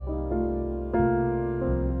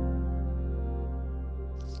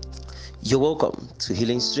You're welcome to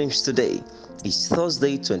Healing Streams today. It's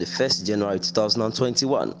Thursday, 21st January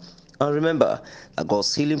 2021. And remember that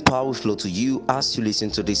God's healing power will flow to you as you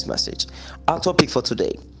listen to this message. Our topic for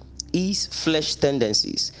today is flesh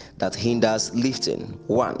tendencies that hinders lifting.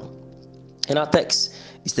 1. And our text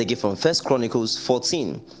is taken from 1 Chronicles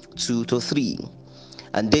 14, 2-3.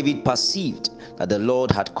 And David perceived that the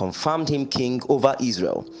Lord had confirmed him king over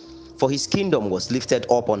Israel, for his kingdom was lifted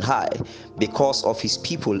up on high because of his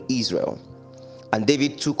people Israel. And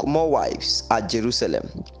David took more wives at Jerusalem,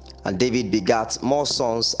 and David begat more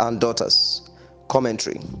sons and daughters.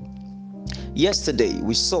 Commentary. Yesterday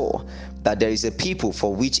we saw that there is a people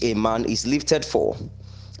for which a man is lifted for,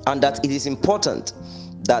 and that it is important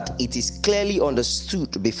that it is clearly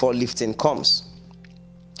understood before lifting comes.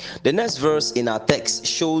 The next verse in our text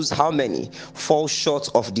shows how many fall short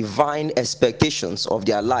of divine expectations of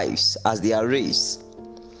their lives as they are raised.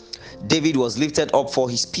 David was lifted up for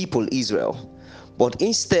his people Israel, but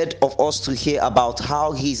instead of us to hear about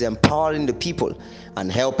how he is empowering the people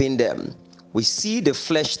and helping them, we see the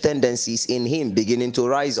flesh tendencies in him beginning to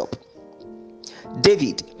rise up.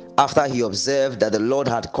 David, after he observed that the Lord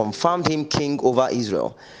had confirmed him king over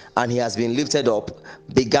Israel and he has been lifted up,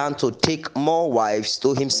 began to take more wives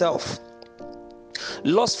to himself.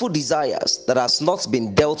 Lustful desires that has not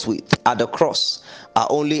been dealt with at the cross are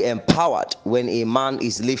only empowered when a man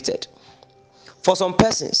is lifted. For some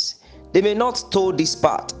persons, they may not toe this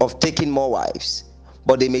path of taking more wives,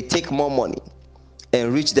 but they may take more money,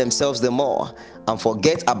 enrich themselves the more, and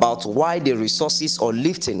forget about why the resources or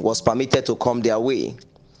lifting was permitted to come their way.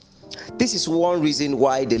 This is one reason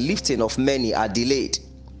why the lifting of many are delayed.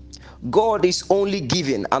 God is only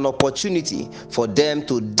giving an opportunity for them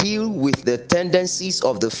to deal with the tendencies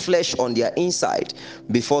of the flesh on their inside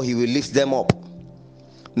before he will lift them up.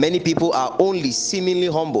 Many people are only seemingly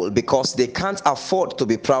humble because they can't afford to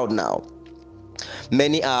be proud now.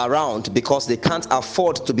 Many are around because they can't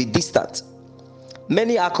afford to be distant.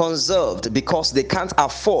 Many are conserved because they can't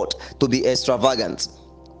afford to be extravagant.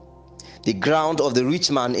 The ground of the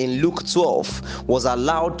rich man in Luke 12 was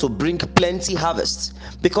allowed to bring plenty harvest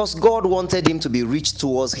because God wanted him to be rich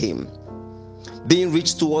towards him. Being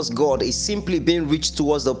rich towards God is simply being rich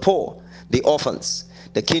towards the poor, the orphans,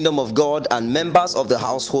 the kingdom of God, and members of the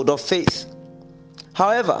household of faith.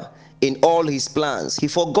 However, in all his plans, he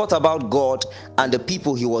forgot about God and the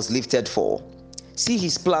people he was lifted for. See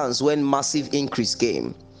his plans when massive increase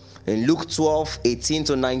came. In Luke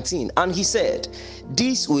 12:18-19, and he said,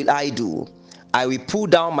 "This will I do. I will pull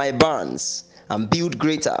down my barns and build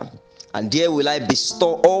greater, and there will I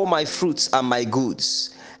bestow all my fruits and my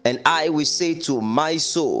goods. And I will say to my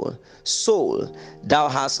soul, Soul, thou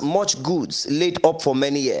hast much goods laid up for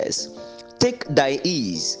many years. Take thy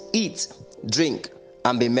ease, eat, drink,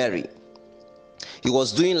 and be merry." He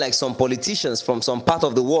was doing like some politicians from some part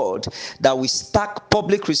of the world that will stack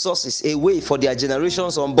public resources away for their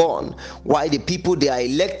generations unborn, while the people they are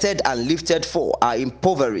elected and lifted for are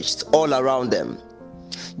impoverished all around them.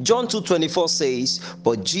 John 2:24 says,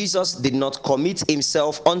 "But Jesus did not commit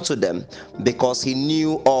himself unto them, because he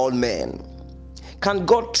knew all men." Can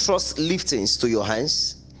God trust liftings to your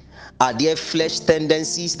hands? Are there flesh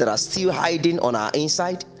tendencies that are still hiding on our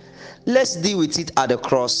inside? Let's deal with it at the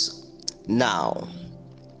cross now.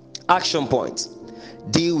 Action point.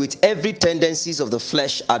 Deal with every tendencies of the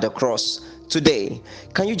flesh at the cross today.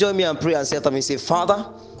 Can you join me and pray and say after me, say, "Father,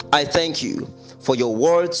 I thank you for your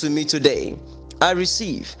word to me today. I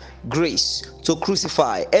receive grace to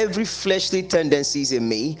crucify every fleshly tendencies in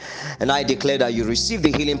me, and I declare that you receive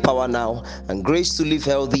the healing power now and grace to live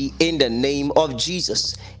healthy in the name of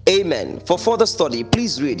Jesus. Amen." For further study,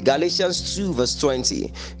 please read Galatians 2 verse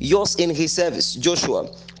 20. Yours in his service, Joshua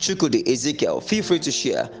Chukwudi Ezekiel. Feel free to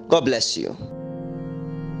share. God bless you.